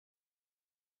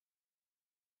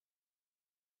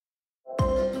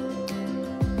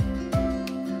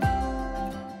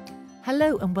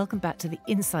Hello and welcome back to the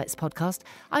Insights podcast.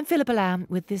 I'm Philippa Lamb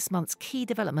with this month's key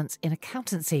developments in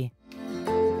accountancy.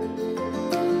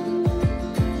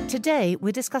 Today,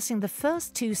 we're discussing the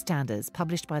first two standards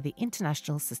published by the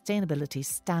International Sustainability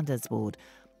Standards Board,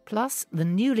 plus the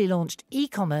newly launched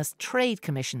E-commerce Trade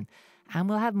Commission, and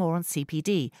we'll have more on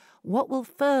CPD. What will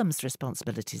firms'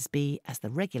 responsibilities be as the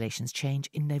regulations change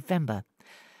in November?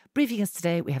 Briefing us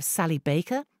today, we have Sally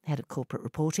Baker, Head of Corporate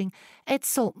Reporting, Ed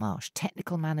Saltmarsh,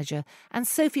 Technical Manager, and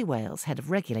Sophie Wales, Head of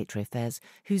Regulatory Affairs,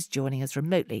 who's joining us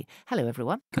remotely. Hello,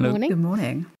 everyone. Good morning. Good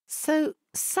morning. So,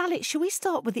 Sally, shall we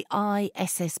start with the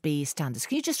ISSB standards?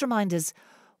 Can you just remind us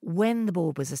when the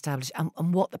board was established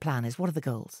and what the plan is? What are the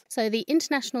goals? So the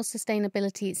International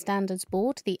Sustainability Standards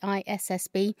Board, the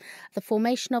ISSB, the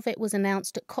formation of it was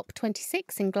announced at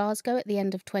COP26 in Glasgow at the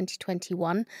end of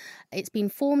 2021. It's been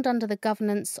formed under the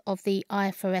governance of the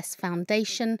IFRS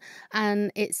Foundation,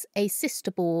 and it's a sister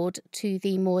board to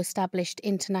the more established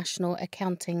International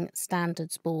Accounting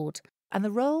Standards Board. And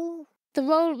the role? The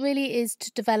role really is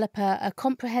to develop a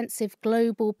comprehensive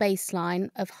global baseline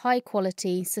of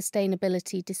high-quality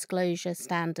sustainability disclosure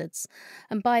standards.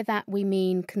 And by that we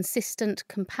mean consistent,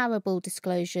 comparable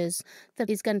disclosures that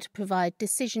is going to provide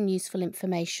decision-useful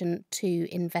information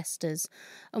to investors.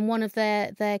 And one of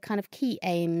their kind of key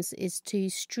aims is to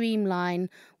streamline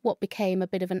what became a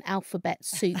bit of an alphabet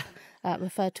soup,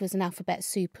 referred to as an alphabet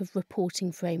soup of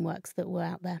reporting frameworks that were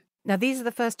out there. Now, these are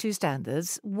the first two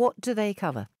standards. What do they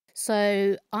cover?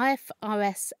 So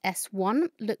IFRS S1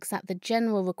 looks at the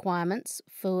general requirements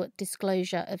for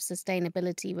disclosure of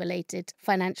sustainability-related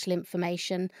financial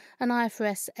information, and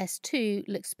IFRS S2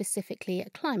 looks specifically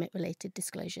at climate-related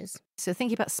disclosures. So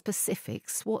thinking about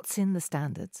specifics, what's in the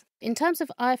standards? In terms of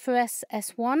IFRS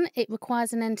S1, it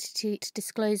requires an entity to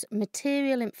disclose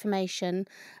material information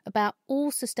about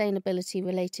all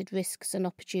sustainability-related risks and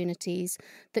opportunities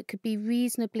that could be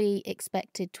reasonably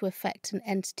expected to affect an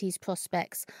entity's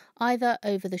prospects, either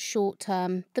over the short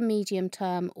term, the medium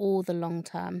term, or the long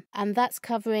term. And that's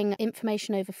covering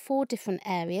information over 4 different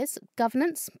areas: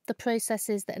 governance, the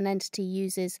processes that an entity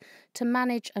uses to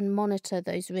manage and monitor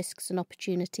those risks and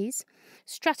opportunities;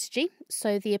 strategy,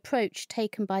 so the approach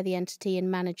taken by the entity in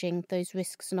managing those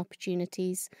risks and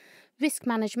opportunities; risk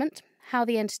management, how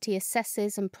the entity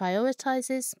assesses and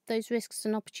prioritises those risks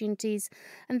and opportunities;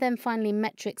 and then finally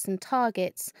metrics and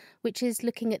targets, which is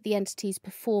looking at the entity's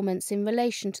performance in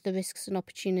relation to the risks and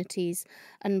opportunities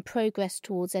and progress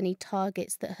towards any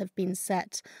targets that have been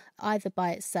set either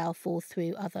by itself or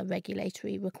through other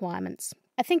regulatory requirements.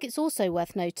 I think it's also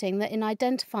worth noting that in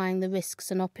identifying the risks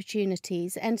and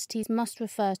opportunities, entities must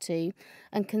refer to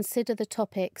and consider the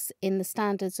topics in the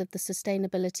standards of the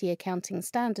Sustainability Accounting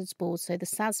Standards Board, so the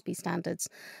SASB standards,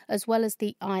 as well as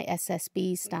the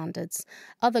ISSB standards.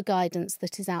 Other guidance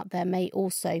that is out there may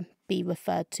also be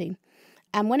referred to.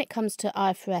 And when it comes to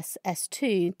IFRS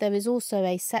S2, there is also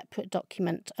a separate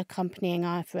document accompanying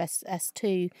IFRS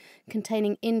S2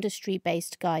 containing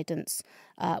industry-based guidance,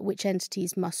 which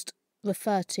entities must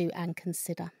refer to and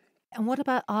consider. And what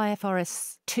about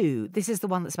IFRS 2? This is the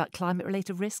one that's about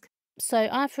climate-related risk? So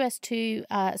IFRS 2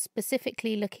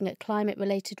 specifically looking at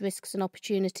climate-related risks and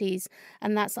opportunities,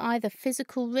 and that's either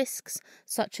physical risks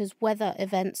such as weather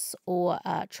events or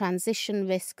transition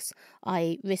risks,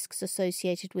 i.e. risks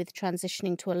associated with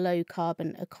transitioning to a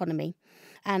low-carbon economy.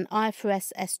 And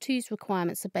IFRS S2's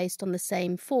requirements are based on the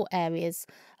same 4 areas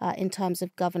in terms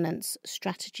of governance,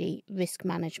 strategy, risk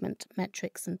management,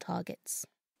 metrics and targets.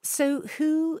 So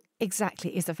who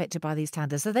exactly is affected by these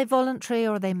standards? Are they voluntary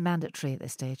or are they mandatory at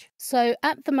this stage? So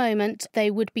at the moment,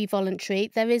 they would be voluntary.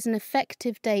 There is an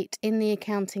effective date in the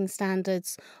accounting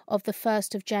standards of the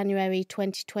 1st of January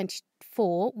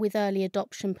 2024 with early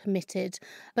adoption permitted.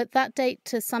 But that date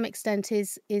to some extent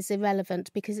is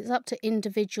irrelevant because it's up to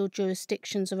individual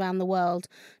jurisdictions around the world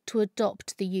to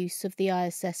adopt the use of the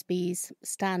ISSB's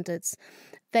standards.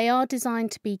 They are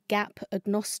designed to be gap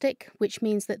agnostic, which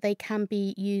means that they can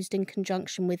be used in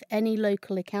conjunction with any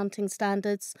local accounting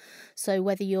standards. So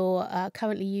whether you're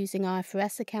currently using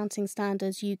IFRS accounting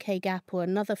standards, UK GAAP or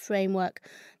another framework,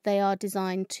 they are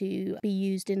designed to be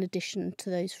used in addition to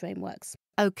those frameworks.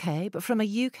 OK, but from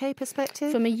a UK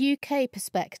perspective? From a UK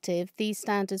perspective, these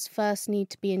standards first need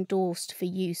to be endorsed for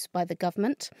use by the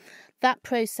government. That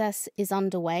process is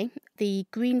underway. The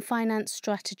Green Finance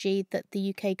Strategy that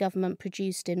the UK government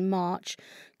produced in March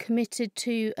committed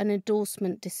to an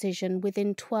endorsement decision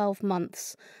within 12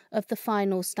 months of the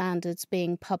final standards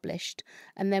being published.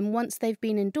 And then once they've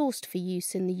been endorsed for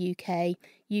use in the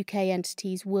UK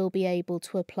entities will be able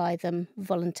to apply them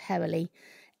voluntarily.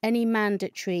 Any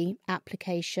mandatory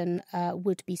application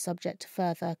would be subject to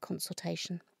further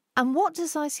consultation. And what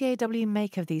does ICAEW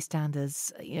make of these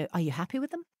standards? Are you happy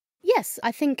with them? Yes,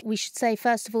 I think we should say,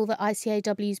 first of all, that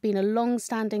ICAEW has been a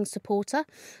long-standing supporter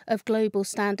of global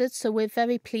standards, so we're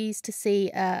very pleased to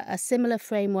see a similar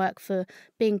framework for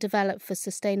being developed for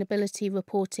sustainability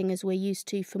reporting as we're used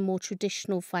to for more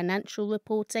traditional financial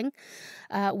reporting.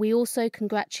 We also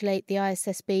congratulate the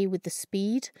ISSB with the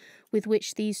speed with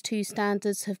which these two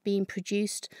standards have been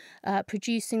produced,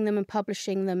 producing them and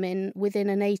publishing them within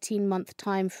an 18-month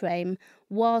time frame,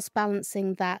 whilst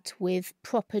balancing that with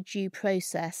proper due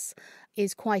process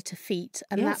is quite a feat.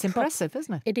 And that's impressive,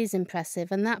 isn't it? It is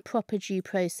impressive, and that proper due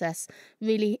process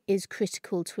really is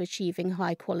critical to achieving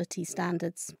high quality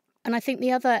standards. And I think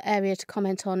the other area to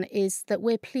comment on is that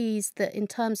we're pleased that in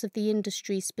terms of the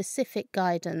industry-specific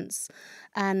guidance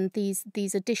and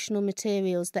these additional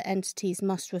materials that entities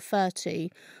must refer to,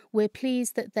 we're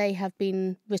pleased that they have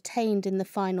been retained in the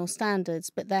final standards,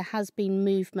 but there has been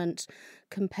movement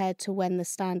compared to when the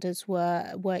standards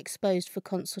were exposed for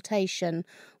consultation,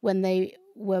 when they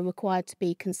were required to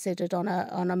be considered on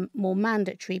a more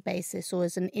mandatory basis or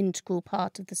as an integral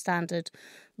part of the standard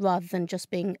rather than just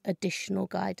being additional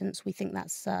guidance. We think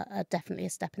that's definitely a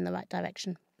step in the right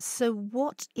direction. So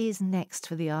what is next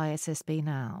for the ISSB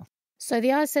now? So the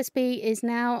ISSB is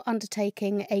now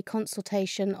undertaking a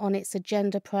consultation on its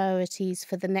agenda priorities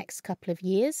for the next couple of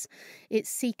years. It's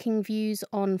seeking views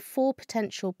on 4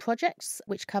 potential projects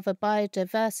which cover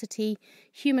biodiversity,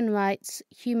 human rights,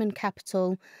 human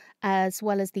capital, as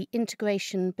well as the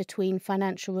integration between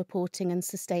financial reporting and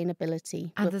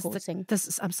sustainability reporting.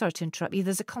 I'm sorry to interrupt you.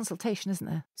 There's a consultation, isn't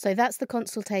there? So that's the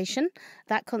consultation.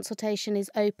 That consultation is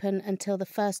open until the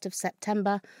 1st of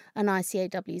September, and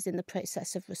ICAEW is in the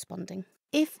process of responding.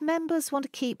 If members want to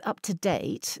keep up to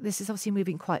date, this is obviously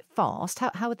moving quite fast.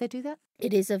 How would they do that?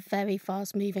 It is a very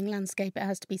fast-moving landscape, it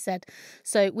has to be said.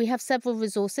 So we have several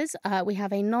resources. We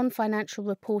have a non-financial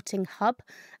reporting hub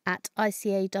at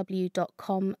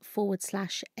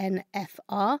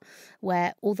icaew.com/NFR,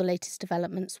 where all the latest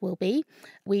developments will be.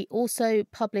 We also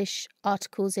publish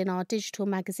articles in our digital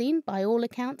magazine, by all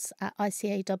accounts, at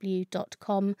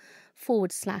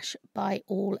icaew.com/by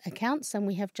all accounts. And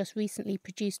we have just recently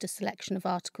produced a selection of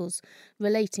articles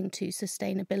relating to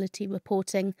sustainability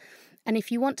reporting. And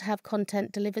if you want to have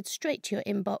content delivered straight to your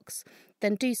inbox,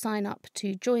 then do sign up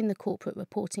to join the corporate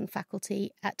reporting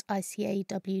faculty at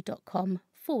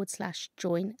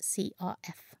icaew.com/join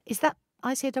CRF. Is that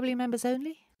ICAEW members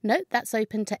only? No, that's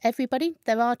open to everybody.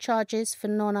 There are charges for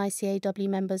non-ICAEW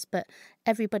members, but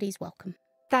everybody's welcome.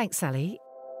 Thanks, Sally.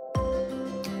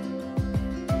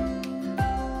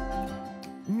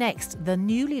 Next, the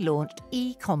newly launched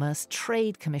E-commerce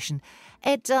Trade Commission.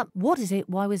 Ed, what is it?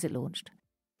 Why was it launched?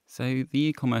 So the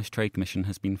E-commerce Trade Commission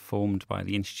has been formed by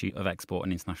the Institute of Export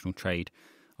and International Trade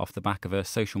off the back of a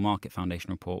Social Market Foundation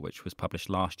report which was published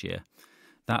last year.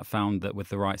 That found that with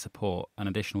the right support, an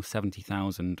additional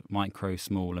 70,000 micro,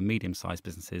 small and medium-sized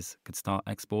businesses could start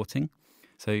exporting.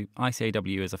 So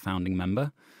ICAEW is a founding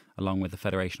member, along with the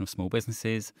Federation of Small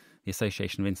Businesses, the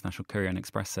Association of International Courier and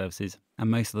Express Services, and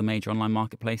most of the major online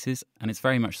marketplaces, and it's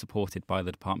very much supported by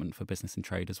the Department for Business and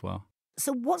Trade as well.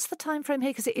 So what's the time frame here?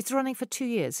 Because it's running for 2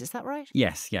 years, is that right?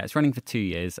 Yes, it's running for 2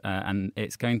 years, and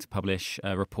it's going to publish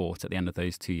a report at the end of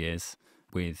those 2 years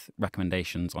with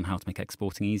recommendations on how to make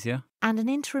exporting easier. And an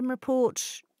interim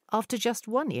report after just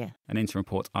 1 year? An interim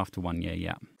report after 1 year,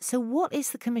 yeah. So what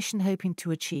is the Commission hoping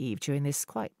to achieve during this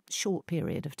quite short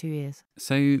period of 2 years?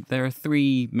 So there are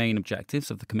 3 main objectives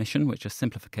of the Commission, which are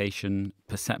simplification,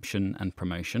 perception and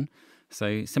promotion.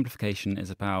 So simplification is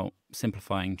about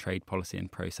simplifying trade policy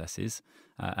and processes,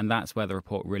 and that's where the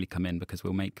report really come in, because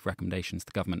we'll make recommendations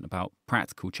to government about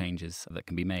practical changes that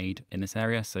can be made in this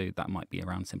area. So that might be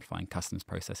around simplifying customs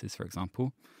processes, for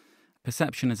example.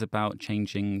 Perception is about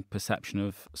changing perception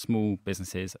of small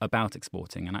businesses about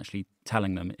exporting and actually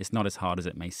telling them it's not as hard as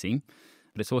it may seem.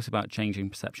 But it's also about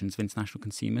changing perceptions of international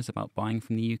consumers about buying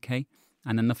from the UK.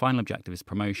 And then the final objective is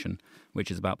promotion,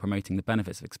 which is about promoting the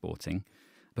benefits of exporting,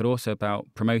 but also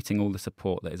about promoting all the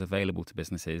support that is available to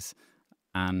businesses,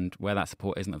 and where that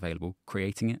support isn't available,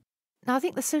 creating it. Now, I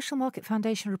think the Social Market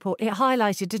Foundation report, it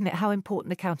highlighted, didn't it, how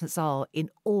important accountants are in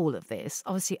all of this.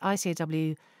 Obviously,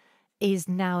 ICAEW is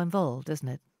now involved, isn't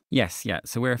it? Yes, yeah.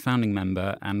 So we're a founding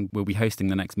member and we'll be hosting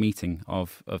the next meeting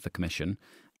of the Commission.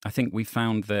 I think we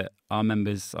found that our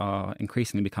members are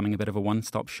increasingly becoming a bit of a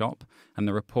one-stop shop, and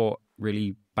the report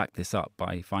really backed this up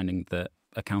by finding that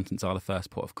accountants are the first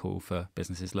port of call for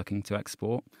businesses looking to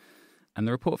export. And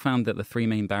the report found that the 3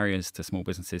 main barriers to small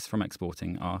businesses from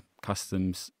exporting are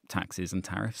customs, taxes and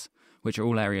tariffs, which are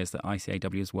all areas that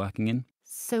ICAEW is working in.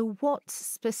 So what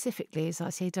specifically is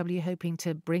ICAEW hoping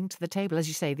to bring to the table? As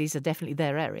you say, these are definitely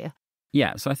their area.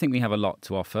 Yeah, so I think we have a lot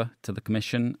to offer to the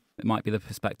Commission. It might be the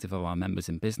perspective of our members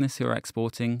in business who are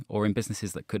exporting or in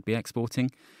businesses that could be exporting.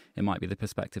 It might be the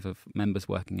perspective of members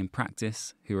working in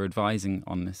practice who are advising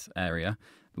on this area.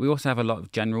 But we also have a lot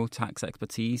of general tax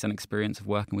expertise and experience of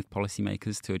working with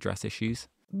policymakers to address issues.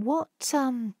 What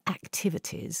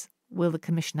activities will the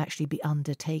Commission actually be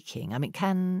undertaking? I mean,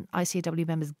 can ICAEW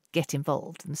members get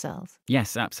involved themselves?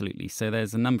 Yes, absolutely. So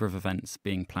there's a number of events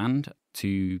being planned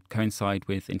to coincide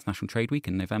with International Trade Week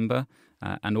in November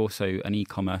and also an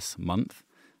e-commerce month.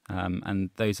 And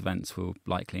those events will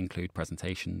likely include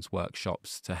presentations,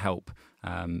 workshops to help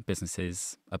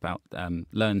businesses about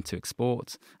learn to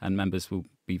export, and members will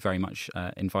be very much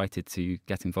invited to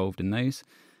get involved in those.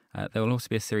 There will also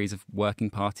be a series of working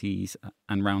parties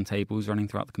and roundtables running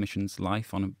throughout the Commission's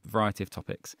life on a variety of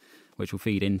topics, which will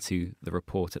feed into the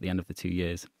report at the end of the 2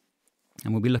 years.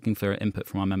 And we'll be looking for input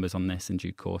from our members on this in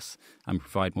due course and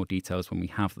provide more details when we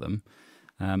have them.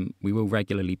 We will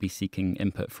regularly be seeking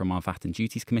input from our VAT and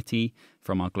Duties Committee,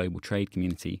 from our global trade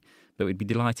community, but we'd be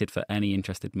delighted for any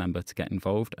interested member to get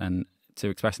involved, and to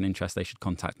express an interest they should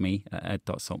contact me at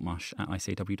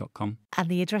ed.saltmarsh@icaew.com. And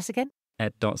the address again?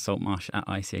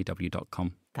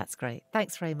 ed.saltmarsh@icaew.com. That's great.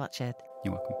 Thanks very much, Ed.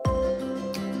 You're welcome.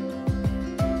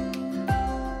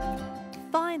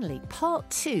 Finally,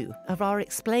 part 2 of our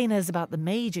explainers about the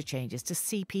major changes to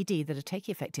CPD that are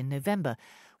taking effect in November.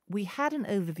 We had an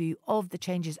overview of the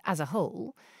changes as a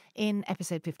whole in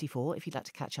episode 54, if you'd like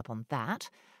to catch up on that.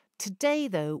 Today,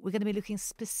 though, we're going to be looking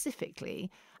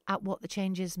specifically at what the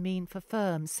changes mean for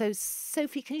firms. So,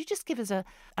 Sophie, can you just give us a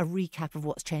recap of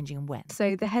what's changing and when?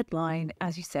 So the headline,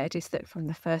 as you said, is that from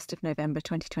the 1st of November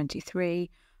 2023,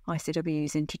 ICAEW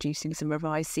is introducing some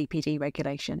revised CPD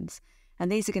regulations.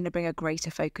 And these are going to bring a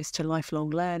greater focus to lifelong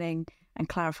learning and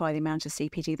clarify the amount of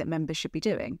CPD that members should be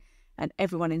doing. And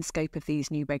everyone in scope of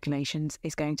these new regulations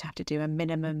is going to have to do a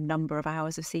minimum number of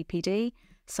hours of CPD,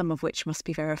 some of which must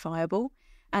be verifiable.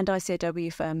 And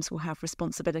ICAEW firms will have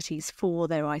responsibilities for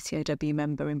their ICAEW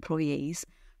member employees,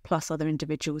 plus other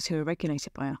individuals who are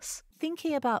regulated by us.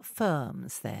 Thinking about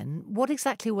firms then, what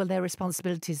exactly will their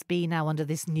responsibilities be now under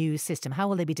this new system? How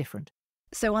will they be different?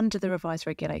 So under the revised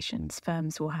regulations,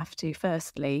 firms will have to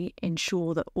firstly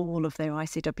ensure that all of their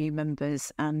ICAEW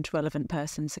members and relevant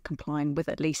persons are complying with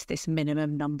at least this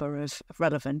minimum number of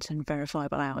relevant and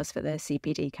verifiable hours for their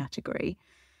CPD category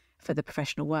for the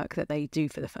professional work that they do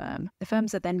for the firm. The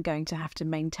firms are then going to have to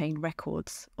maintain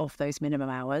records of those minimum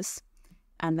hours,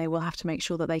 and they will have to make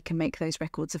sure that they can make those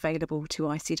records available to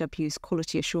ICAEW's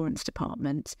Quality Assurance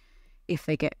Department if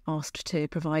they get asked to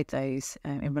provide those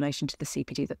in relation to the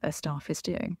CPD that their staff is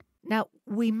doing. Now,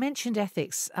 we mentioned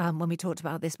ethics when we talked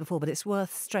about this before, but it's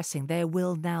worth stressing there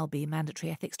will now be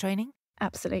mandatory ethics training.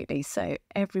 Absolutely. So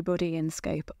everybody in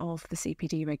scope of the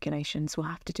CPD regulations will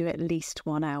have to do at least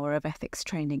 1 hour of ethics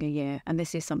training a year. And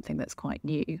this is something that's quite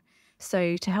new.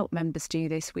 So to help members do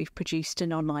this, we've produced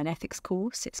an online ethics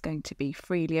course. It's going to be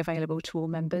freely available to all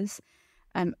members.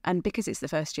 And because it's the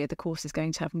first year, the course is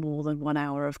going to have more than 1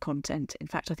 hour of content. In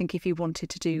fact, I think if you wanted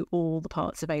to do all the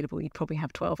parts available, you'd probably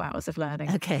have 12 hours of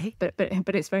learning. Okay. But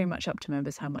it's very much up to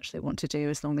members how much they want to do,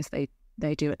 as long as they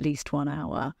do at least 1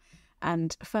 hour.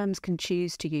 And firms can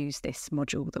choose to use this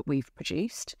module that we've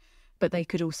produced, but they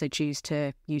could also choose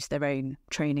to use their own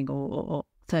training or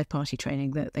third-party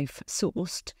training that they've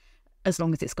sourced, as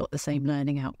long as it's got the same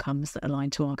learning outcomes that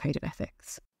align to our Code of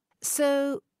Ethics.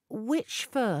 So which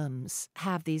firms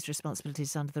have these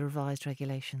responsibilities under the revised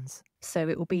regulations? So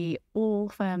it will be all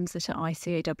firms that are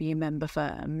ICAEW member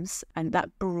firms, and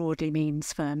that broadly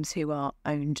means firms who are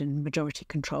owned and majority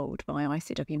controlled by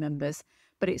ICAEW members.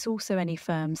 But it's also any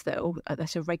firms that are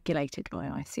regulated by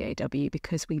ICAEW,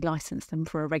 because we license them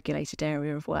for a regulated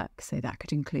area of work. So that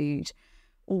could include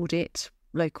audit,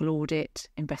 local audit,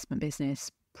 investment business,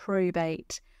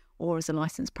 probate, or as a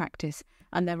licensed practice.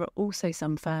 And there are also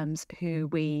some firms who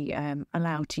we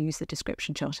allow to use the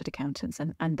description chartered accountants,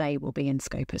 and they will be in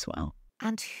scope as well.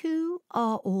 And who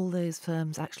are all those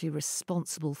firms actually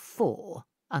responsible for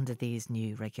under these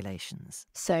new regulations?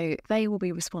 So they will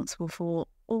be responsible for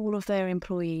all of their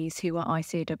employees who are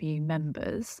ICAEW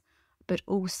members, but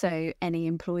also any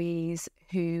employees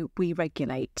who we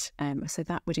regulate. So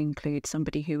that would include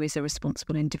somebody who is a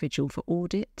responsible individual for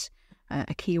audit,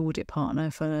 a key audit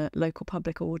partner for local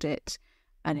public audit,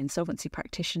 an insolvency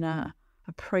practitioner,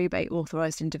 a probate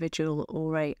authorised individual,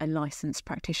 or a licensed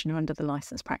practitioner under the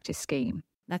licensed practice scheme.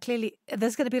 Now, clearly,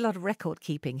 there's going to be a lot of record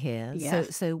keeping here. Yeah.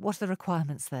 So what are the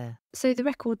requirements there? So the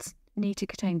records need to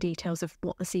contain details of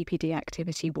what the CPD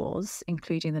activity was,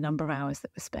 including the number of hours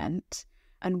that were spent.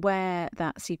 And where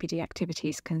that CPD activity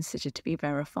is considered to be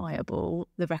verifiable,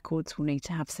 the records will need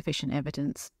to have sufficient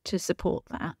evidence to support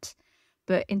that.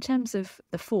 But in terms of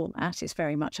the format, it's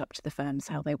very much up to the firms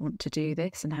how they want to do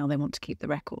this and how they want to keep the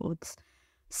records.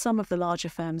 Some of the larger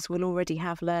firms will already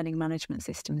have learning management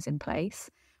systems in place,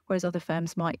 whereas other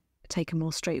firms might take a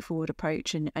more straightforward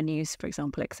approach and use, for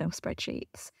example, Excel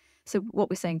spreadsheets. So what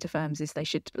we're saying to firms is they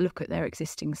should look at their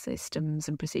existing systems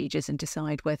and procedures and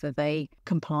decide whether they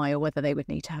comply or whether they would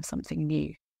need to have something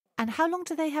new. And how long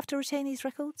do they have to retain these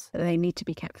records? They need to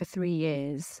be kept for 3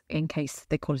 years in case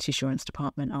the Quality Assurance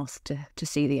Department asks to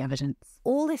see the evidence.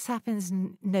 All this happens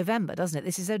in November, doesn't it?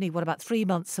 This is only, about 3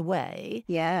 months away?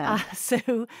 Yeah.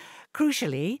 So,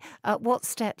 crucially, what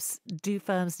steps do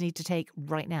firms need to take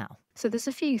right now? So there's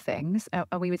a few things.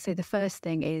 We would say the first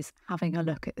thing is having a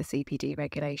look at the CPD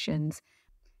regulations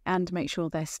and make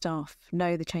sure their staff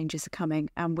know the changes are coming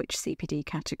and which CPD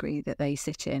category that they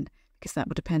sit in, because that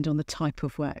will depend on the type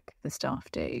of work the staff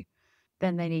do.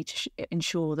 Then they need to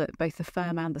ensure that both the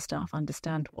firm and the staff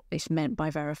understand what is meant by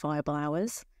verifiable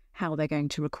hours, how they're going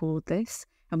to record this,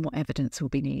 and what evidence will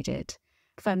be needed.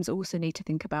 Firms also need to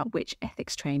think about which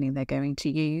ethics training they're going to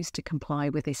use to comply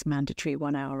with this mandatory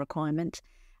 1 hour requirement,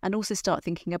 and also start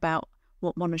thinking about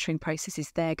what monitoring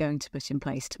processes they're going to put in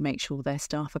place to make sure their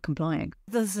staff are complying.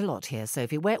 There's a lot here,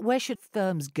 Sophie. Where should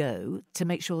firms go to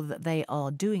make sure that they are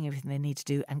doing everything they need to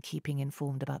do and keeping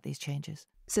informed about these changes?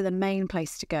 So the main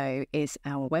place to go is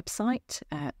our website.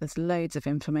 There's loads of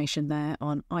information there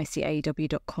on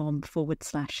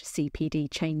ICAEW.com/CPD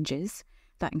changes.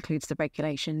 That includes the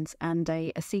regulations and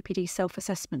a CPD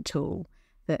self-assessment tool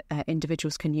that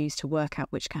individuals can use to work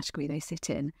out which category they sit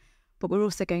in. But we're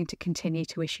also going to continue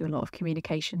to issue a lot of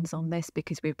communications on this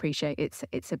because we appreciate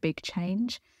it's a big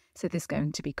change. So there's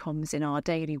going to be comms in our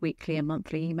daily, weekly and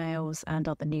monthly emails and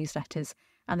other newsletters.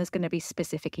 And there's going to be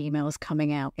specific emails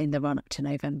coming out in the run-up to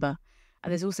November.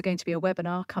 And there's also going to be a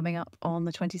webinar coming up on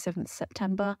the 27th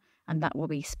September, and that will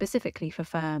be specifically for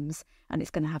firms, and it's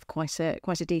going to have quite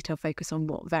a detailed focus on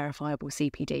what verifiable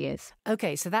CPD is.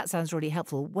 OK, so that sounds really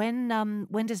helpful. When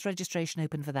does registration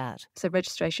open for that? So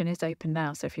registration is open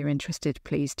now, so if you're interested,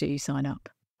 please do sign up.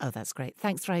 Oh, that's great.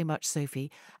 Thanks very much,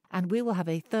 Sophie. And we will have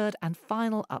a third and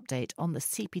final update on the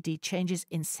CPD changes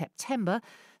in September,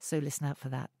 so listen out for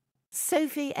that.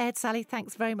 Sophie, Ed, Sally,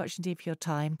 thanks very much indeed for your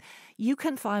time. You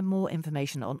can find more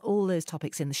information on all those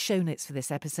topics in the show notes for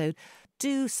this episode.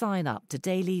 Do sign up to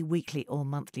daily, weekly or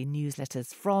monthly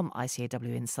newsletters from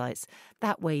ICAEW Insights.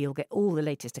 That way you'll get all the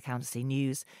latest accountancy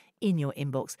news in your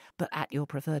inbox, but at your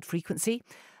preferred frequency.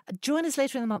 Join us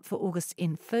later in the month for August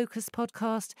In Focus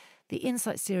podcast. The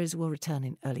Insight series will return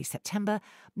in early September.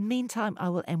 Meantime, I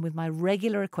will end with my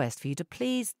regular request for you to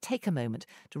please take a moment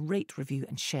to rate, review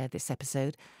and share this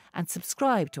episode and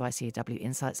subscribe to ICAEW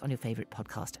Insights on your favourite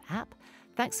podcast app.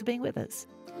 Thanks for being with us.